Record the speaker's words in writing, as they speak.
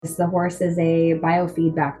The horse is a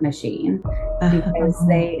biofeedback machine because Uh,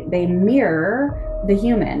 they mirror the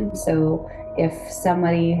human. So if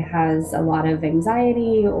somebody has a lot of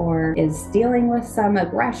anxiety or is dealing with some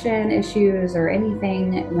aggression issues or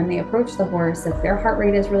anything, when they approach the horse, if their heart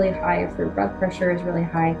rate is really high, if their blood pressure is really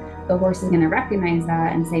high, the horse is going to recognize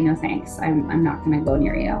that and say, no, thanks, I'm not going to go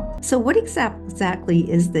near you. so what exactly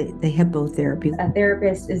is the hippotherapy? A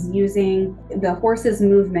therapist is using the horse's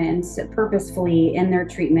movement purposefully in their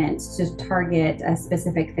treatment to target a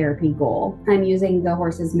specific therapy goal. I'm using the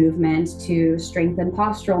horse's movement to strengthen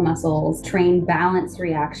postural muscles, train balance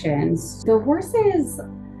reactions. The horses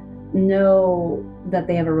know that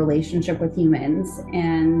they have a relationship with humans,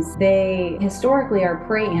 and they historically are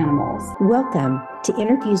prey animals. Welcome to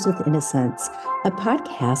Interviews with Innocence, a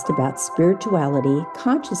podcast about spirituality,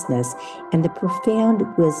 consciousness, and the profound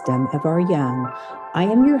wisdom of our young. I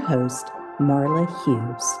am your host, Marla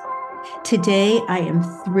Hughes. Today, I am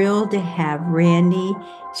thrilled to have Randi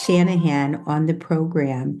Shannahan on the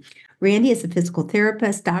program. Randi is a physical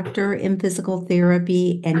therapist, doctor in physical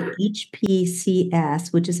therapy, and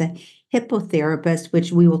HPCS, which is a hippotherapist,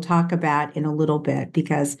 which we will talk about in a little bit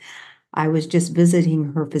because I was just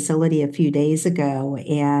visiting her facility a few days ago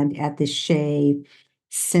and at the Shea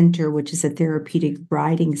Center, which is a therapeutic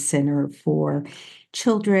riding center for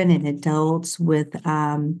children and adults with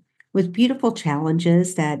beautiful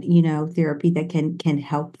challenges that, therapy that can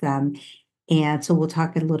help them. And so we'll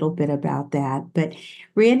talk a little bit about that. But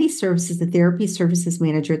Randi serves as the therapy services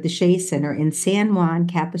manager at the Shea Center in San Juan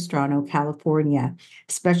Capistrano, California,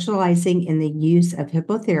 specializing in the use of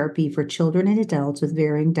hippotherapy for children and adults with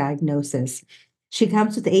varying diagnoses. She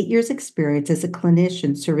comes with 8 years' experience as a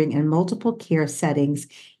clinician serving in multiple care settings,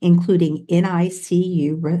 including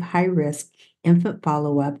NICU, high risk, infant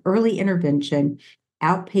follow-up, early intervention,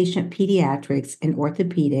 outpatient pediatrics and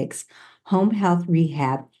orthopedics, home health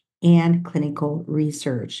rehab, and clinical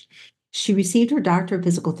research. She received her Doctor of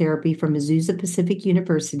Physical Therapy from Azusa Pacific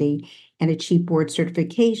University and achieved board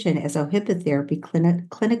certification as a Hippotherapy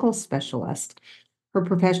clinical specialist. Her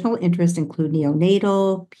professional interests include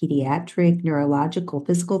neonatal, pediatric, neurological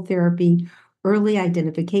physical therapy, early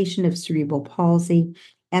identification of cerebral palsy,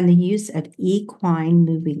 and the use of equine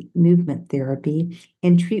movement therapy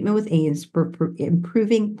and treatment with aims for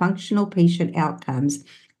improving functional patient outcomes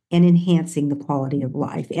and enhancing the quality of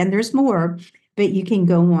life. And there's more, but you can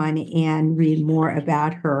go on and read more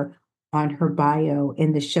about her on her bio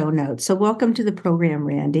in the show notes. So welcome to the program,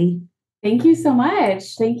 Randi. Thank you so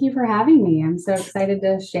much. Thank you for having me. I'm so excited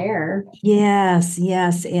to share. Yes,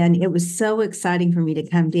 yes. And it was so exciting for me to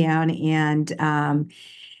come down and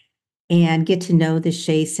get to know the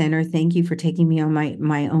Shea Center. Thank you for taking me on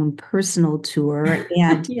my own personal tour.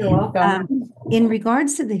 And You're welcome. in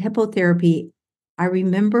regards to the hippotherapy, I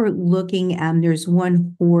remember looking, there's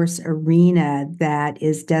one horse arena that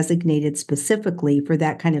is designated specifically for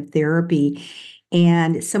that kind of therapy.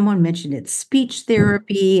 And someone mentioned it's speech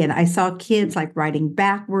therapy. And I saw kids like riding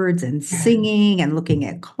backwards and singing and looking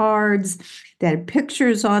at cards that had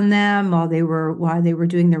pictures on them while they were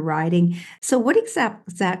doing the riding. So what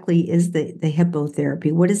exactly is the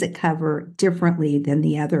hippotherapy? What does it cover differently than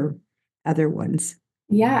the other ones?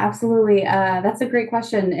 Yeah, absolutely. That's a great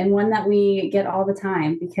question, and one that we get all the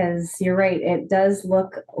time because you're right. It does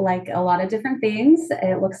look like a lot of different things.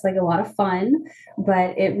 It looks like a lot of fun,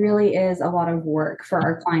 but it really is a lot of work for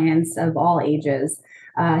our clients of all ages.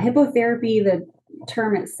 Hippotherapy, the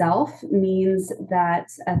term itself, means that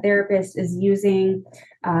a therapist is using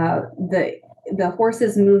the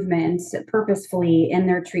horse's movement purposefully in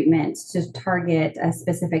their treatment to target a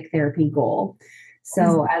specific therapy goal.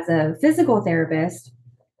 So, as a physical therapist,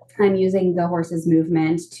 I'm using the horse's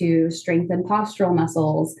movement to strengthen postural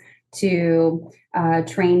muscles, to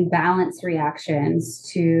train balance reactions,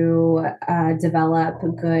 to develop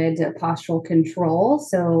good postural control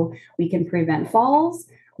so we can prevent falls.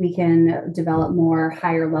 We can develop more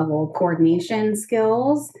higher level coordination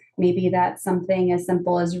skills. Maybe that's something as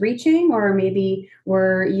simple as reaching, or maybe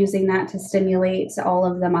we're using that to stimulate all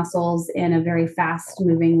of the muscles in a very fast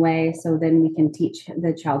moving way. So then we can teach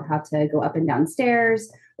the child how to go up and down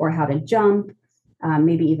stairs or how to jump,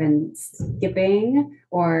 maybe even skipping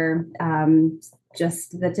or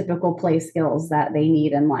just the typical play skills that they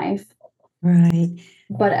need in life. Right.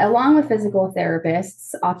 But along with physical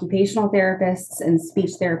therapists, occupational therapists and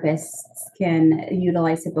speech therapists can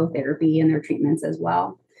utilize hippotherapy in their treatments as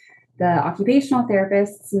well. The occupational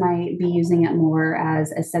therapists might be using it more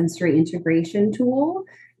as a sensory integration tool.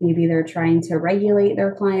 Maybe they're trying to regulate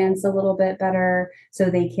their clients a little bit better so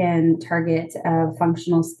they can target a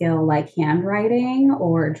functional skill like handwriting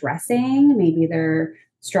or dressing. Maybe they're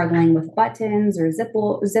struggling with buttons or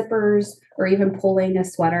zippers, or even pulling a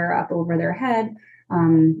sweater up over their head.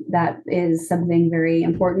 That is something very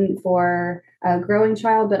important for a growing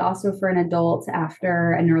child, but also for an adult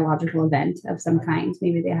after a neurological event of some kind.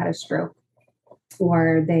 Maybe they had a stroke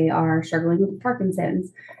or they are struggling with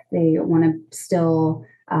Parkinson's. They want to still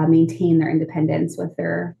maintain their independence with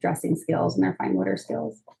their dressing skills and their fine motor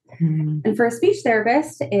skills. And for a speech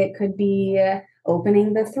therapist, it could be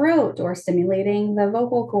opening the throat or stimulating the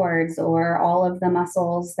vocal cords or all of the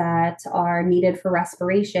muscles that are needed for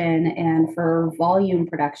respiration and for volume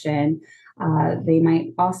production. They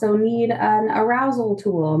might also need an arousal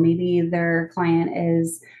tool. Maybe their client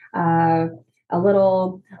is a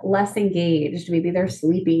little less engaged. Maybe they're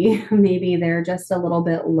sleepy. Maybe they're just a little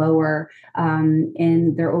bit lower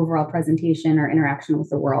in their overall presentation or interaction with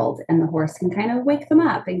the world. And the horse can kind of wake them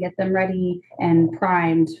up and get them ready and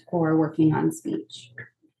primed for working on speech.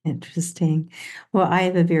 Interesting. Well, I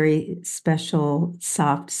have a very special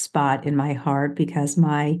soft spot in my heart because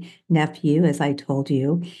my nephew, as I told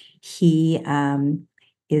you, he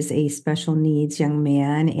is a special needs young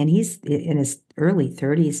man, and he's in his early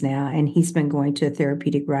 30s now, and he's been going to a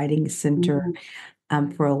therapeutic riding center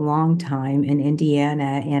for a long time in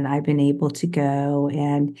Indiana, and I've been able to go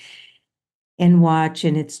and watch,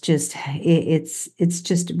 and it's just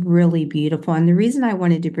really beautiful. And the reason I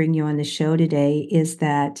wanted to bring you on the show today is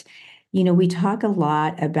that, we talk a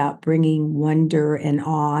lot about bringing wonder and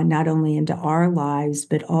awe, not only into our lives,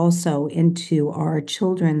 but also into our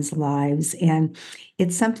children's lives. And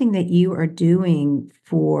it's something that you are doing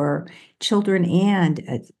for children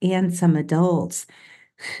and some adults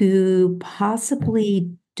who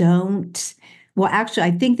possibly don't. Well, actually,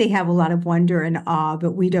 I think they have a lot of wonder and awe,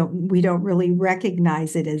 but we don't really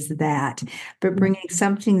recognize it as that. But bringing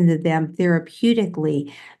something to them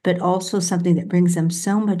therapeutically, but also something that brings them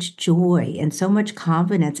so much joy and so much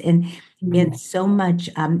confidence and so much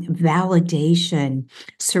validation,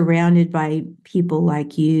 surrounded by people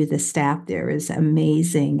like you. The staff there is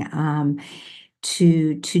amazing,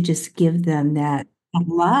 to just give them that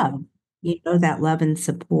love, that love and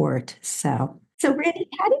support. So, Randi,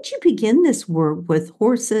 how did you begin this work with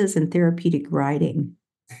horses and therapeutic riding?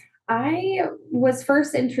 I was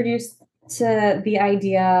first introduced to the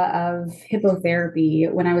idea of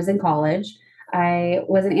hippotherapy when I was in college. I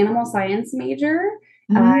was an animal science major.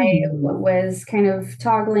 I was kind of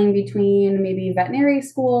toggling between maybe veterinary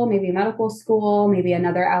school, maybe medical school, maybe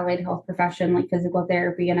another allied health profession like physical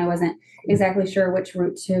therapy, and I wasn't exactly sure which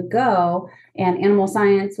route to go. And animal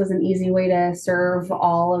science was an easy way to serve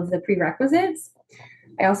all of the prerequisites.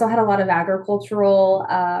 I also had a lot of agricultural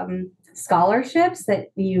scholarships that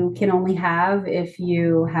you can only have if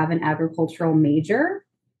you have an agricultural major.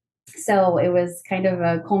 So it was kind of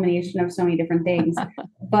a culmination of so many different things.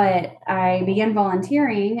 But I began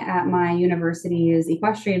volunteering at my university's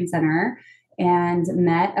equestrian center and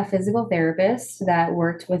met a physical therapist that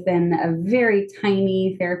worked within a very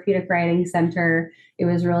tiny therapeutic riding center. It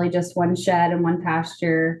was really just one shed and one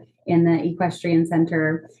pasture in the equestrian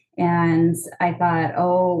center. And I thought,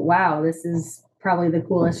 oh, wow, this is probably the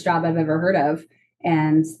coolest job I've ever heard of.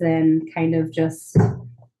 And then kind of just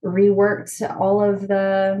reworked all of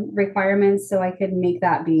the requirements so I could make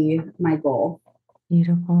that be my goal.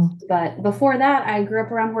 Beautiful. But before that, I grew up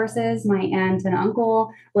around horses. My aunt and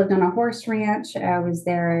uncle lived on a horse ranch. I was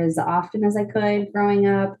there as often as I could growing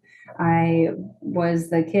up. I was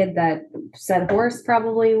the kid that said horse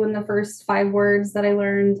probably when the first 5 words that I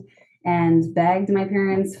learned, and begged my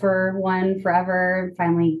parents for one forever.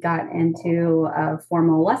 Finally got into a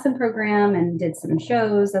formal lesson program and did some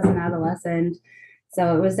shows as an adolescent.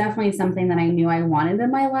 So it was definitely something that I knew I wanted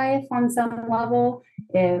in my life on some level.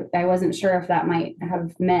 I wasn't sure if that might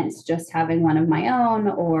have meant just having one of my own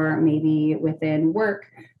or maybe within work,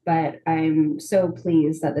 but I'm so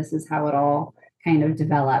pleased that this is how it all kind of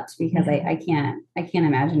developed, because I can't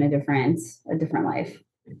imagine a different life.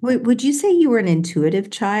 Would you say you were an intuitive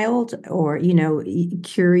child, or,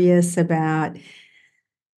 curious about,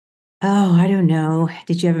 oh, I don't know,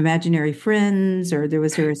 did you have imaginary friends, or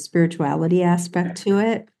was there a spirituality aspect to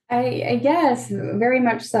it? I guess very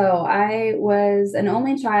much so. I was an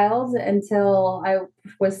only child until I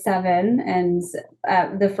was 7, and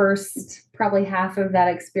the first probably half of that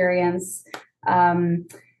experience,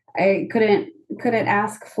 I couldn't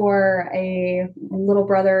ask for a little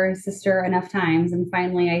brother or sister enough times, and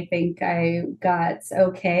finally I think I got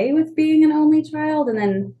okay with being an only child, and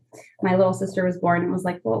then my little sister was born and was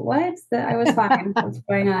like, well, what? I was fine. What's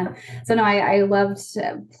going on? So no, I loved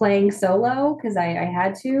playing solo because I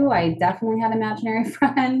had to. I definitely had imaginary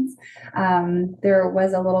friends. There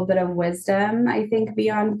was a little bit of wisdom, I think,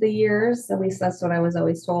 beyond the years. At least that's what I was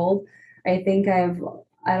always told. I think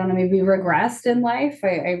I don't know, maybe regressed in life.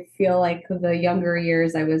 I feel like the younger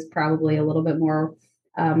years, I was probably a little bit more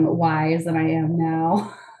wise than I am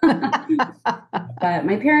now. But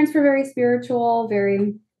my parents were very spiritual,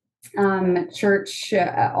 very church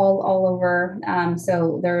all over.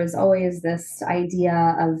 So there was always this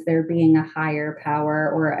idea of there being a higher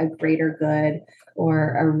power or a greater good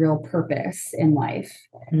or a real purpose in life.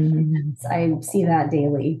 Mm. I see that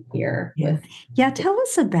daily here. Yeah. Yeah. Tell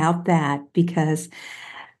us about that because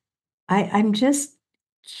I'm just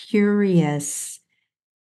curious.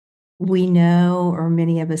 We know, or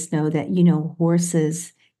many of us know that,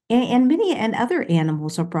 horses and many and other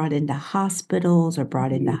animals are brought into hospitals or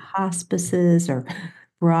brought into hospices or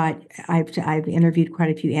I've interviewed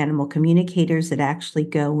quite a few animal communicators that actually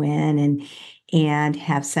go in and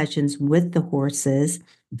have sessions with the horses,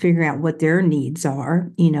 figuring out what their needs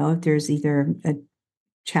are, if there's either a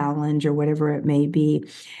challenge or whatever it may be.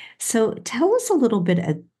 So tell us a little bit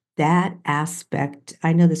of that aspect.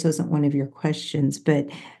 I know this wasn't one of your questions, but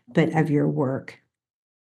of your work.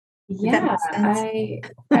 Does that Yeah, make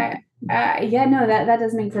sense? yeah, no, that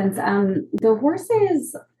does make sense. The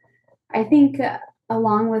horses, I think,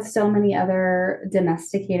 along with so many other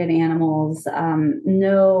domesticated animals,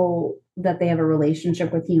 know that they have a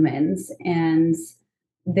relationship with humans, and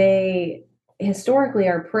they historically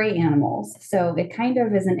are prey animals. So it kind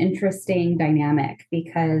of is an interesting dynamic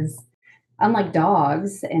because unlike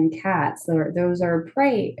dogs and cats, those are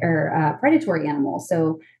prey or predatory animals.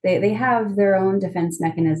 So they have their own defense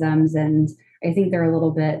mechanisms, and I think they're a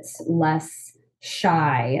little bit less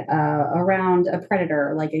shy around a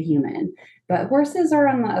predator like a human. But horses are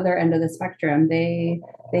on the other end of the spectrum. They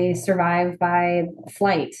survive by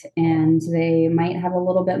flight, and they might have a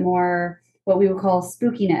little bit more what we would call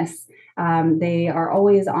spookiness. They are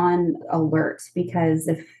always on alert because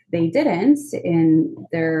if they didn't in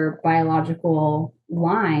their biological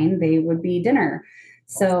line, they would be dinner.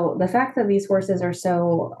 So the fact that these horses are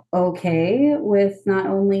so okay with not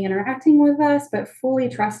only interacting with us, but fully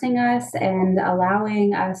trusting us and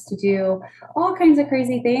allowing us to do all kinds of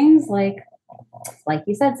crazy things like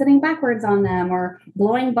you said, sitting backwards on them or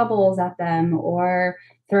blowing bubbles at them or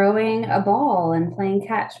throwing a ball and playing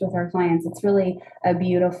catch with our clients. It's really a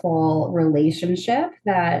beautiful relationship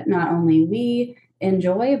that not only we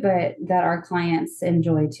enjoy, but that our clients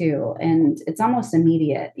enjoy too. And it's almost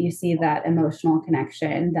immediate. You see that emotional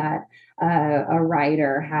connection that a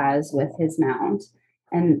rider has with his mount.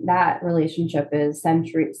 And that relationship is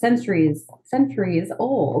centuries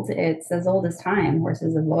old. It's as old as time.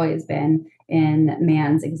 Horses have always been in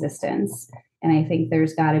man's existence. And I think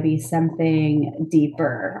there's got to be something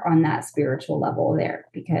deeper on that spiritual level there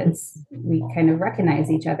because we kind of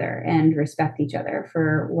recognize each other and respect each other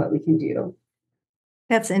for what we can do.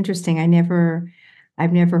 That's interesting.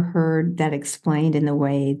 I've never heard that explained in the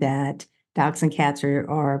way that dogs and cats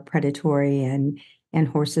are predatory and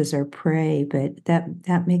horses are prey, but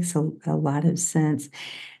that makes a lot of sense.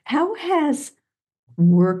 How has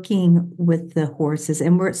working with the horses,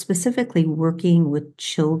 and we're specifically working with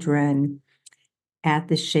children at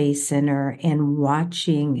the Shea Center and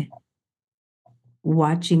watching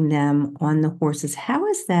them on the horses, how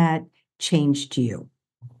has that changed you?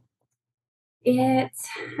 It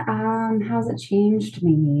how's it changed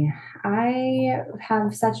me? I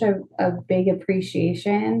have such a big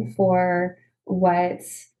appreciation for what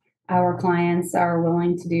our clients are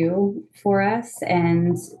willing to do for us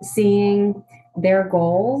and seeing their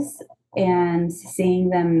goals and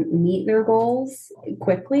seeing them meet their goals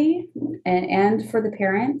quickly and for the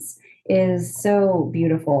parents is so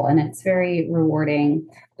beautiful and it's very rewarding,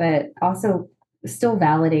 but also still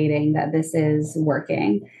validating that this is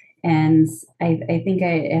working. And I think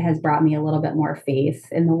it has brought me a little bit more faith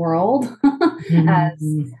in the world. As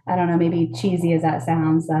Mhm. I don't know, maybe cheesy as that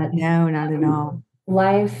sounds, that No, not at all.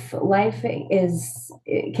 life is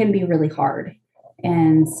it can be really hard,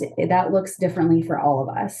 and that looks differently for all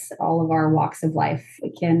of us. All of our walks of life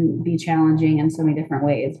it can be challenging in so many different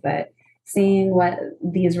ways, but seeing what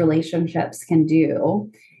these relationships can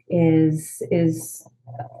do is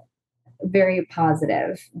very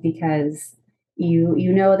positive because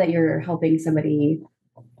you know that you're helping somebody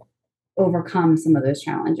overcome some of those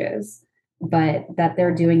challenges, but that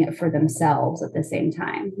they're doing it for themselves at the same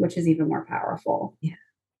time, which is even more powerful. Yeah.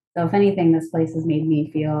 So if anything, this place has made me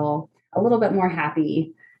feel a little bit more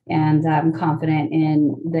happy and confident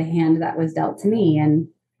in the hand that was dealt to me. And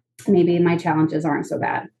maybe my challenges aren't so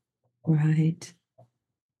bad. Right.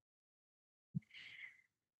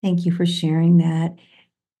 Thank you for sharing that.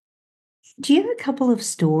 Do you have a couple of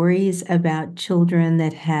stories about children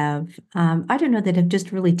that have, I don't know, that have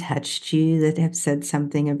just really touched you, that have said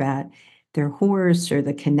something about their horse or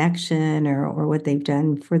the connection or what they've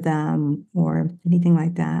done for them or anything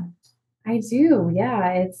like that? I do. Yeah.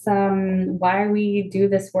 It's why we do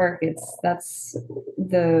this work. That's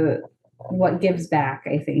the what gives back,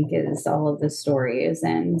 I think, is all of the stories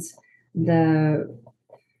and the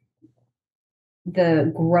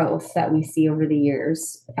the growth that we see over the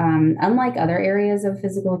years. Unlike other areas of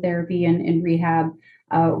physical therapy and rehab,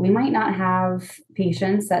 we might not have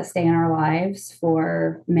patients that stay in our lives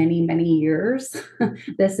for many, many years.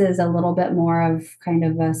 This is a little bit more of kind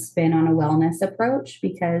of a spin on a wellness approach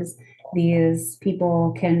because these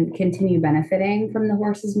people can continue benefiting from the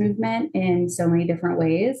horses movement in so many different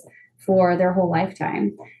ways for their whole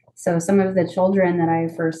lifetime. So some of the children that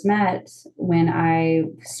I first met when I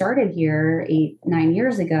started here 8, 9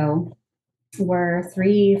 years ago were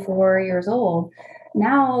 3, 4 years old.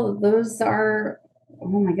 Now those are,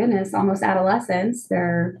 oh my goodness, almost adolescents.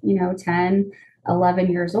 They're, 10,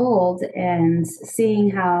 11 years old, and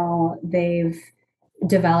seeing how they've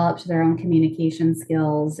developed their own communication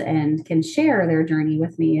skills and can share their journey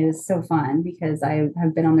with me is so fun because I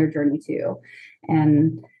have been on their journey too.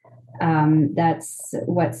 And that's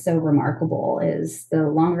what's so remarkable is the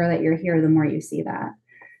longer that you're here, the more you see that.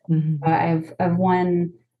 Mhm. I've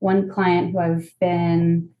one client who I've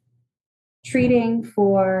been treating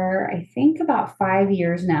for I think about 5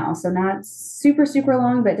 years now, so not super super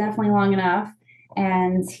long, but definitely long enough.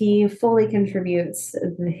 And he fully contributes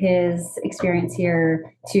his experience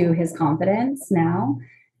here to his confidence now.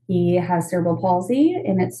 He has cerebral palsy,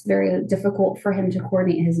 and it's very difficult for him to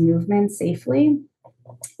coordinate his movements safely.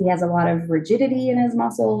 He has a lot of rigidity in his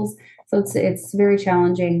muscles, so it's very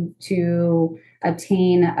challenging to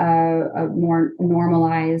obtain a more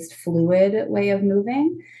normalized, fluid way of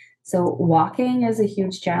moving. So walking is a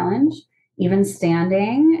huge challenge, even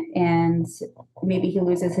standing, and maybe he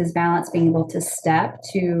loses his balance being able to step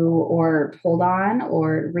to or hold on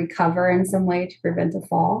or recover in some way to prevent a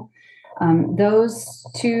fall. Those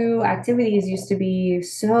two activities used to be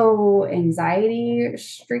so anxiety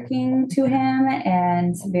striking to him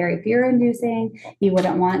and very fear inducing. He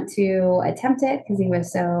wouldn't want to attempt it because he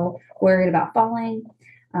was so worried about falling.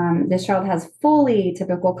 This child has fully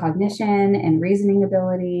typical cognition and reasoning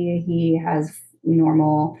ability. He has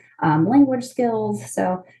normal language skills.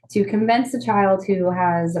 So, to convince a child who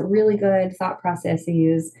has really good thought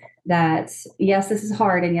processes that, yes, this is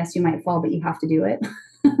hard and yes, you might fall, but you have to do it.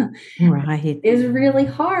 Right. Is really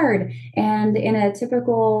hard. And in a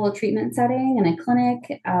typical treatment setting, in a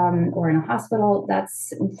clinic or in a hospital,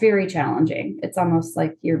 that's very challenging. It's almost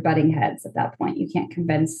like you're butting heads at that point. You can't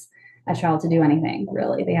convince a child to do anything,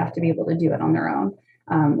 really. They have to be able to do it on their own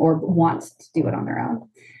or want to do it on their own.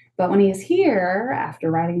 But when he's here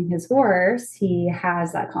after riding his horse, he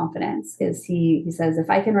has that confidence because he says, if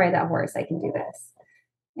I can ride that horse, I can do this.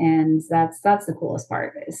 And that's the coolest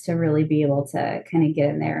part is to really be able to kind of get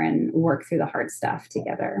in there and work through the hard stuff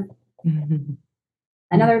together. Mhm.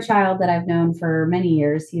 Another child that I've known for many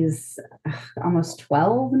years, he's almost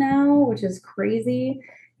 12 now, which is crazy.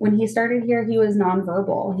 When he started here, he was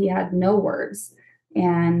nonverbal. He had no words.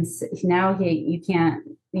 And now you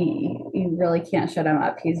really can't shut him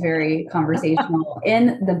up. He's very conversational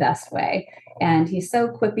in the best way. And he's so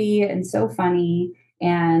quippy and so funny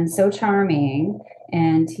and so charming.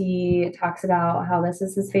 And he talks about how this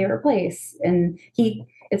is his favorite place. And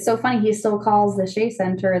it's so funny. He still calls the Shea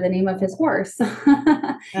Center the name of his horse.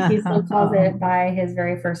 He still calls it by his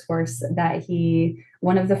very first horse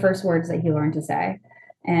one of the first words that he learned to say.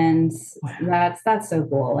 And Wow. that's so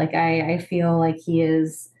cool. Like I feel like he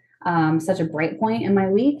is such a bright point in my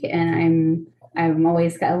week, and I'm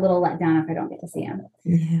always got a little let down if I don't get to see him.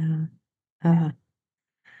 Yeah. Uh,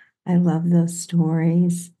 I love those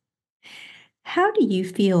stories. How do you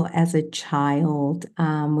feel as a child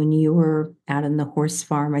when you were out on the horse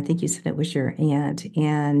farm? I think you said it was your aunt,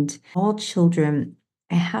 and all children,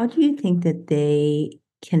 how do you think that they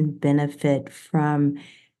can benefit from,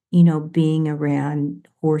 being around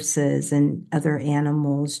horses and other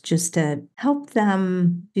animals just to help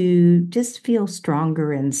them to just feel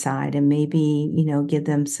stronger inside and maybe, give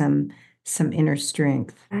them some inner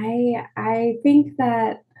strength? I think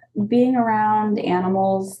that being around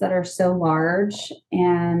animals that are so large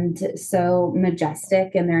and so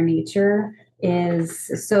majestic in their nature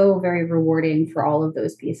is so very rewarding for all of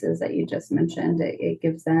those pieces that you just mentioned. It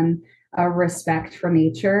gives them a respect for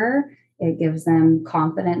nature. It gives them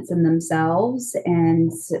confidence in themselves,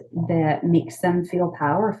 and that makes them feel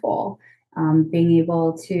powerful. Being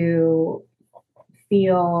able to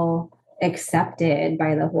feel accepted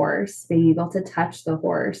by the horse, being able to touch the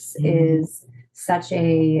horse is such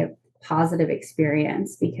a positive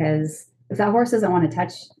experience, because if that horse doesn't want to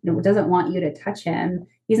touch, doesn't want you to touch him,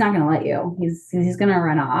 he's not going to let you. He's going to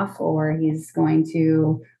run off, or he's going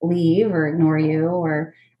to leave or ignore you,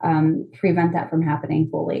 or prevent that from happening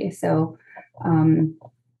fully. So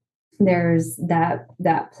there's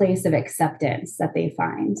that place of acceptance that they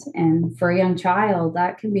find. And for a young child,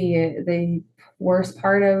 that can be the worst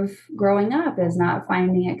part of growing up, is not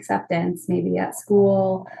finding acceptance, maybe at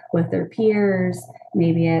school with their peers.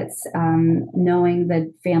 Maybe it's knowing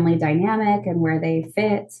the family dynamic and where they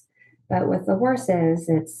fit. But with the horses,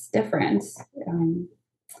 it's different. And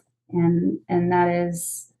that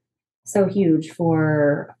is so huge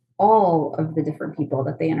for all of the different people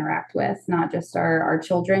that they interact with, not just our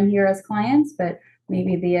children here as clients, but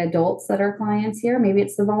maybe the adults that are clients here. Maybe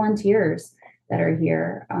it's the volunteers that are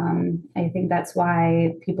here. I think that's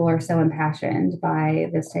why people are so impassioned by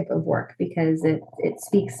this type of work, because it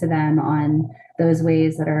speaks to them on those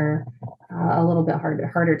ways that are a little bit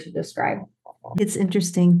harder to describe. It's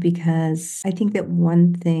interesting because I think that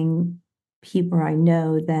one thing people I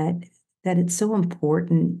know that it's so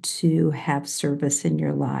important to have service in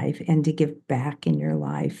your life and to give back in your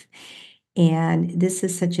life. And this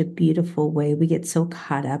is such a beautiful way. We get so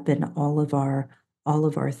caught up in all of our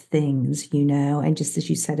things, and just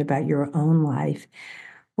as you said about your own life,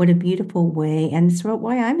 what a beautiful way. And so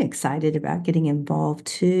why I'm excited about getting involved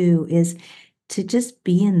too is to just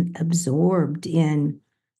be absorbed in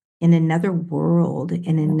another world,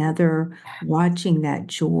 in another, watching that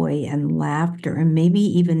joy and laughter, and maybe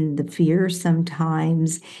even the fear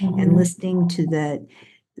sometimes, and listening to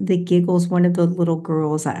the giggles. One of the little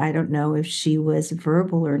girls, I don't know if she was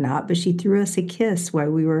verbal or not, but she threw us a kiss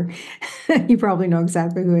while we were, you probably know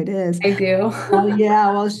exactly who it is. I do. Well,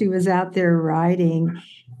 yeah, while she was out there riding.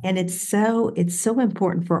 And it's so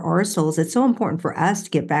important for our souls. It's so important for us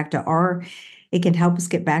to get back to it can help us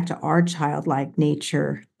get back to our childlike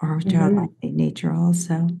nature,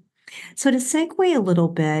 also. So to segue a little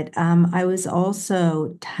bit, I was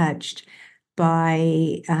also touched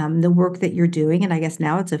by the work that you're doing, and I guess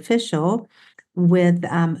now it's official, with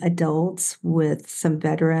adults, with some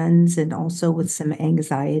veterans, and also with some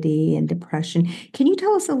anxiety and depression. Can you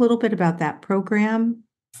tell us a little bit about that program?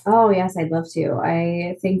 Oh, yes, I'd love to.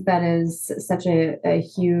 I think that is such a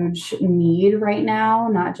huge need right now,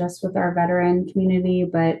 not just with our veteran community,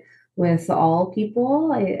 but with all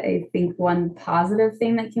people. I think one positive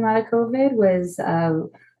thing that came out of COVID was a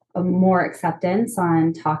more acceptance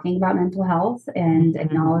on talking about mental health, and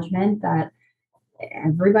acknowledgement that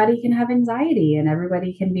everybody can have anxiety, and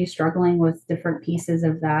everybody can be struggling with different pieces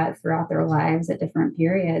of that throughout their lives at different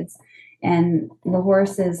periods. And the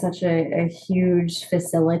horse is such a huge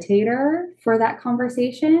facilitator for that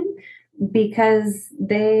conversation, because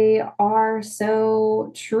they are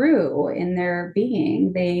so true in their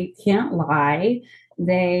being. They can't lie.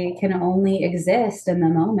 They can only exist in the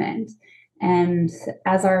moment. And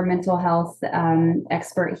as our mental health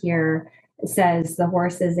expert here says, the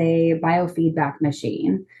horse is a biofeedback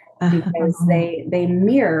machine, because they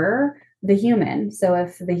mirror the human. So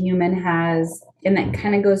if the human has, and that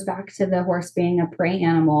kind of goes back to the horse being a prey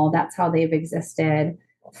animal, that's how they've existed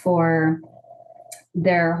for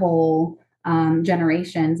their whole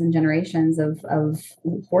generations and generations of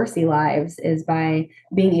horsey lives, is by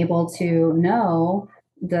being able to know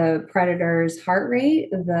the predator's heart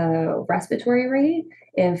rate, the respiratory rate,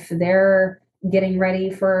 if they're getting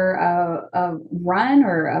ready for a run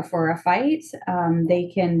or for a fight.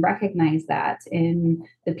 They can recognize that in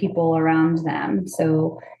the people around them.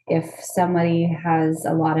 So if somebody has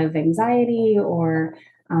a lot of anxiety, or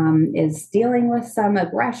is dealing with some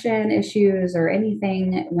aggression issues or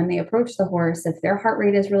anything, when they approach the horse, if their heart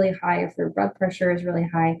rate is really high, if their blood pressure is really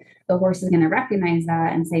high, the horse is going to recognize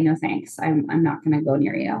that and say, no, thanks, I'm not going to go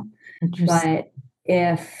near you. But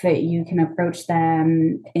if you can approach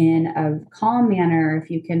them in a calm manner,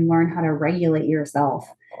 if you can learn how to regulate yourself,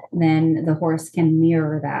 then the horse can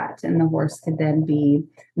mirror that. And the horse could then be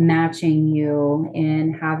matching you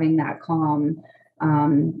in having that calm,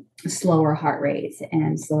 slower heart rate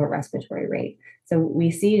and slower respiratory rate. So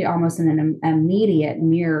we see almost an immediate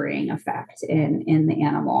mirroring effect in the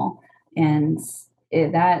animal. And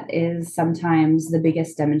that is sometimes the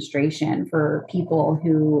biggest demonstration for people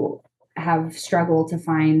who have struggled to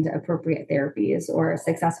find appropriate therapies or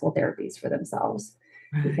successful therapies for themselves.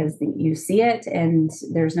 because you see it and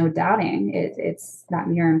there's no doubting it. It's that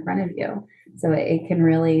mirror in front of you. So it can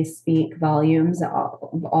really speak volumes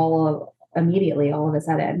immediately, all of a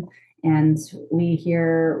sudden. And we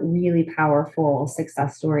hear really powerful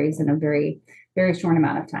success stories in a very, very short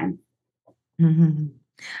amount of time. Mm-hmm.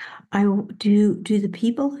 Do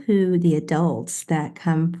the adults that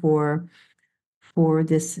come for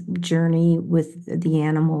this journey with the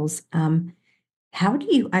animals, can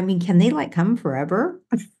they like come forever?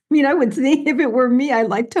 I mean, I would think if it were me, I'd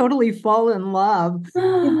like totally fall in love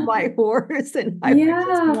with my horse and I would just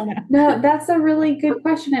Yeah, want no, to. that's a really good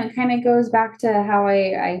question. And it kind of goes back to how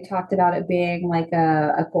I talked about it being like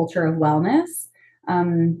a culture of wellness.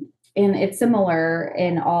 And it's similar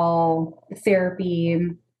in all therapy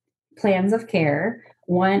plans of care.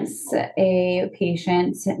 Once a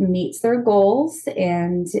patient meets their goals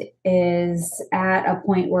and is at a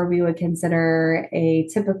point where we would consider a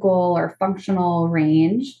typical or functional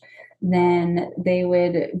range, then they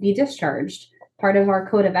would be discharged. Part of our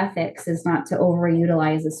code of ethics is not to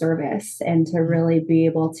overutilize a service and to really be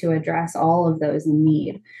able to address all of those in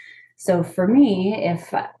need. So for me,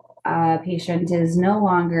 if a patient is no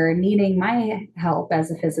longer needing my help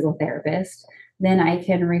as a physical therapist, then I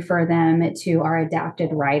can refer them to our adapted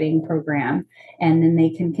riding program. And then they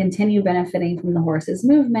can continue benefiting from the horse's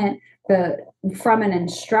movement, but from an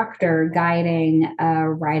instructor guiding a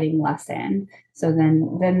riding lesson. So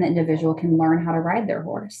then the individual can learn how to ride their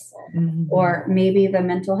horse. Mm-hmm. Or maybe the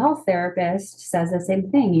mental health therapist says the same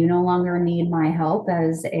thing. You no longer need my help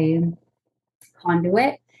as a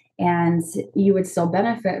conduit, and you would still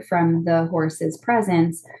benefit from the horse's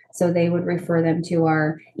presence. So they would refer them to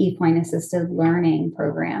our equine assisted learning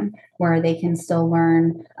program, where they can still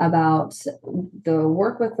learn about the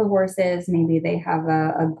work with the horses. Maybe they have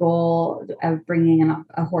a goal of bringing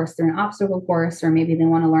a horse through an obstacle course, or maybe they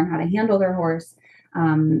want to learn how to handle their horse,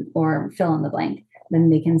 or fill in the blank. Then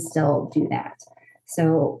they can still do that.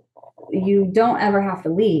 So you don't ever have to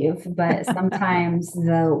leave, but sometimes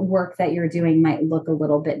the work that you're doing might look a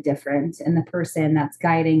little bit different, and the person that's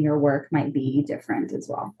guiding your work might be different as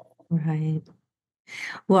well. Right.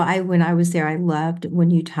 Well, when I was there, I loved when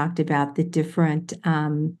you talked about the different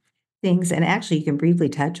things, and actually, you can briefly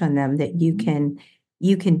touch on them that you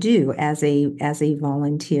can do as a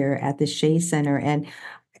volunteer at the Shea Center. And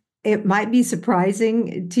it might be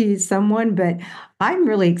surprising to someone, but I'm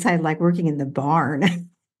really excited, like working in the barn.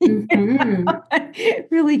 Mm-hmm.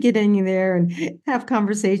 Really get in there and have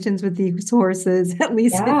conversations with these horses, at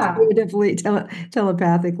least Yeah. intuitively,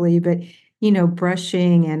 telepathically, but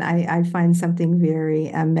brushing, and I find something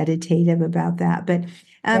very meditative about that. But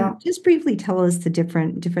Yeah. just briefly tell us the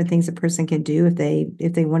different things a person can do if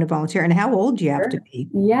they want to volunteer, and how old you have to Sure. be.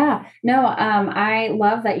 Yeah. No, I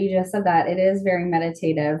love that you just said that. It is very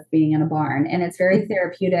meditative being in a barn, and it's very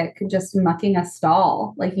therapeutic just mucking a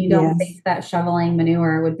stall. Like, you don't Yes. think that shoveling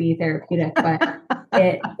manure would be therapeutic, but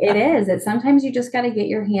it is. It sometimes you just got to get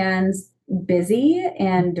your hands busy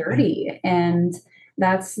and dirty. And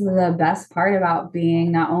that's the best part about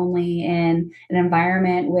being not only in an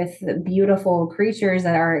environment with beautiful creatures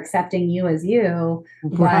that are accepting you as you,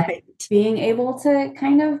 but Right. being able to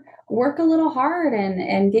kind of work a little hard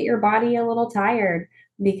and get your body a little tired,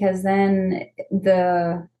 because then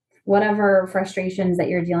the whatever frustrations that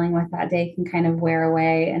you're dealing with that day can kind of wear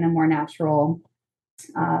away in a more natural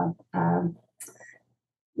uh, uh,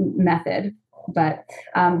 method. But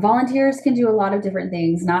volunteers can do a lot of different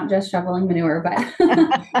things, not just shoveling manure,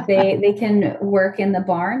 but they can work in the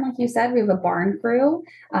barn. Like you said, we have a barn crew.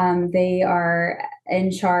 They are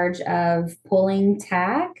in charge of pulling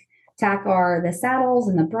tack. Tack are the saddles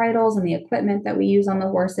and the bridles and the equipment that we use on the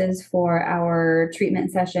horses for our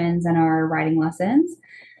treatment sessions and our riding lessons,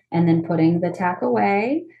 and then putting the tack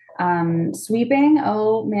away. Sweeping,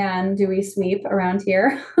 oh man, do we sweep around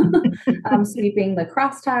here? Sweeping the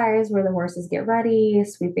cross ties where the horses get ready,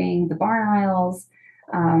 sweeping the barn aisles.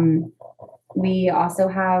 Um, we also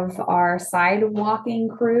have our side walking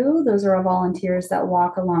crew. Those are our volunteers that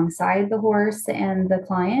walk alongside the horse and the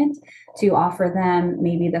client to offer them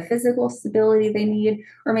maybe the physical stability they need,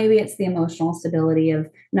 or maybe it's the emotional stability of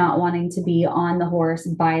not wanting to be on the horse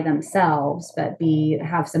by themselves, but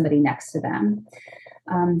have somebody next to them.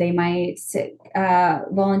 They might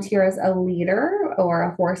volunteer as a leader or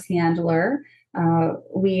a horse handler.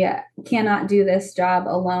 We cannot do this job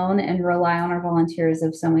alone and rely on our volunteers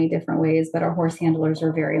of so many different ways, but our horse handlers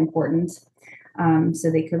are very important.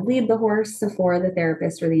 So they could lead the horse for the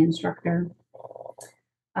therapist or the instructor.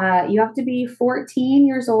 You have to be 14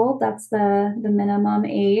 years old. That's the minimum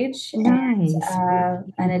age. Nice.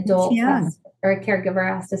 And an It's adult young. or a caregiver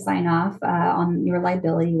has to sign off on your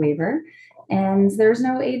liability waiver. And there's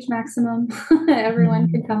no age maximum. Everyone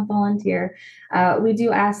can come volunteer. We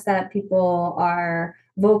do ask that people are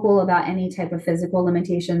vocal about any type of physical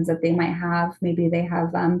limitations that they might have. Maybe they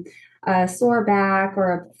have a sore back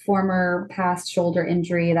or a former past shoulder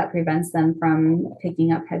injury that prevents them from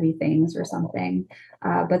picking up heavy things or something.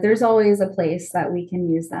 But there's always a place that we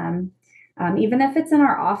can use them. Even if it's in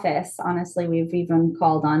our office, honestly, we've even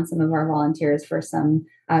called on some of our volunteers for some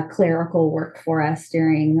clerical work for us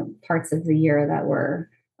during parts of the year that were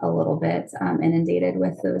a little bit inundated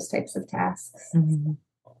with those types of tasks. Mm-hmm.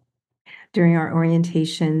 During our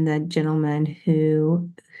orientation, the gentleman who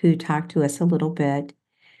talked to us a little bit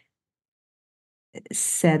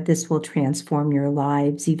said this will transform your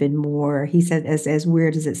lives even more. He said, as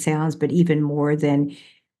weird as it sounds, but even more than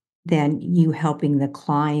you helping the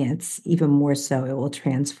clients, even more so, it will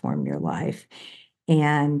transform your life.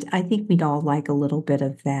 And I think we'd all like a little bit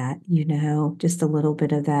of that, just a little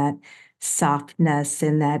bit of that softness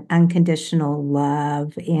and that unconditional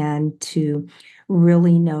love, and to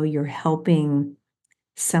really know you're helping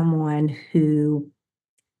someone who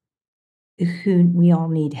we all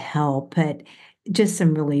need help, but just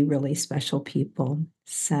some really, really special people.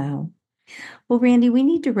 So, well, Randi, we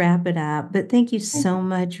need to wrap it up, but thank you so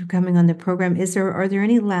much for coming on the program. Are there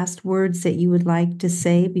any last words that you would like to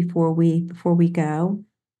say before we go?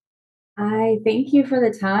 I thank you for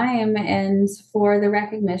the time and for the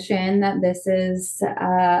recognition that this is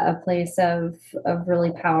a place of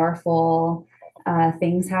really powerful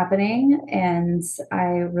things happening. And I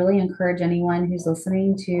really encourage anyone who's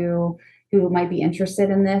listening who might be interested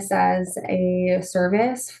in this as a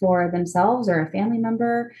service for themselves or a family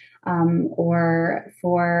member, or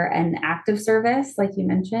for an active service, like you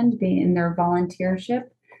mentioned, being in their volunteership,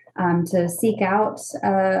 to seek out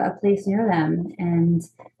a place near them. And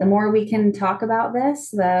the more we can talk about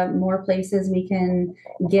this, the more places we can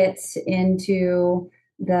get into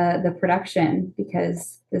the production,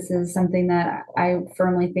 because this is something that I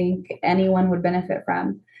firmly think anyone would benefit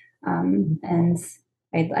from. And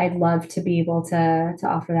I'd love to be able to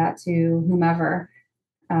offer that to whomever.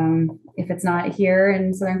 If it's not here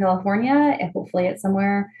in Southern California, hopefully it's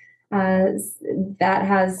somewhere that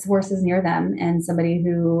has horses near them and somebody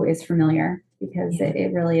who is familiar, because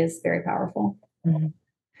it really is very powerful. Mm-hmm.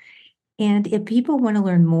 And if people want to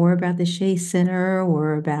learn more about the Shea Center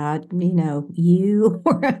or about, you,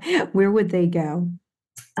 where would they go?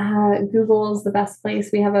 Google is the best place.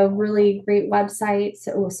 We have a really great website.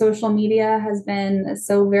 Social media has been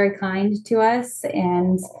so very kind to us,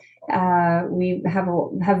 and we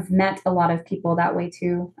have met a lot of people that way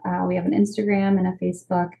too. We have an Instagram and a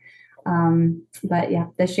Facebook. But yeah,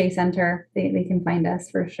 the Shea Center, they can find us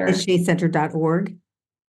for sure. The SheaCenter.org.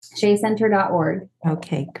 SheaCenter.org.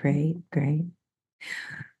 Okay, great.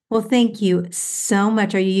 Well, thank you so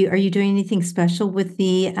much. Are you doing anything special with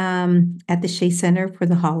the at the Shea Center for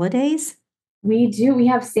the holidays? We do. We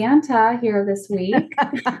have Santa here this week.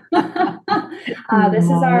 This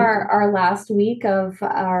is our last week of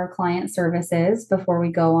our client services before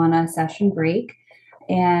we go on a session break.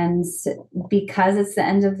 And because it's the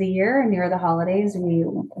end of the year and near the holidays, we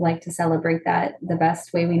like to celebrate that the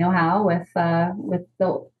best way we know how, with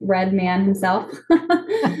the red man himself.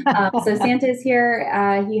 So Santa is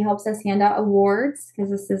here. He helps us hand out awards,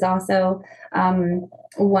 because this is also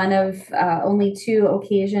one of only 2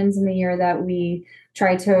 occasions in the year that we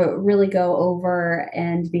try to really go over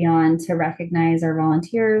and beyond to recognize our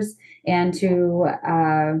volunteers and to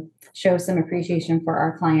show some appreciation for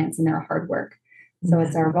our clients and their hard work. So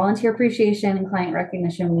it's our Volunteer Appreciation and Client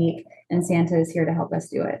Recognition Week, and Santa is here to help us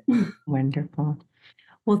do it. Wonderful.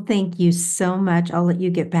 Well, thank you so much. I'll let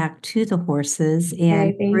you get back to the horses,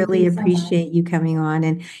 and really appreciate you coming on,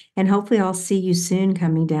 and hopefully I'll see you soon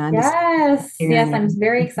coming down. Yes, I'm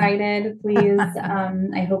very excited. Please,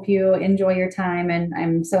 I hope you enjoy your time, and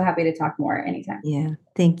I'm so happy to talk more anytime. Yeah,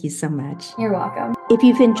 thank you so much. You're welcome. If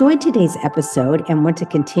you've enjoyed today's episode and want to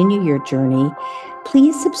continue your journey,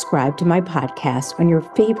 please subscribe to my podcast on your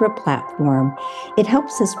favorite platform. It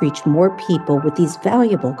helps us reach more people with these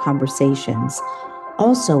valuable conversations.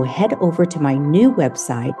 Also, head over to my new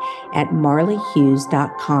website at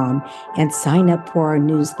marlahughes.com and sign up for our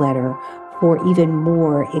newsletter for even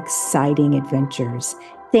more exciting adventures.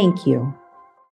 Thank you.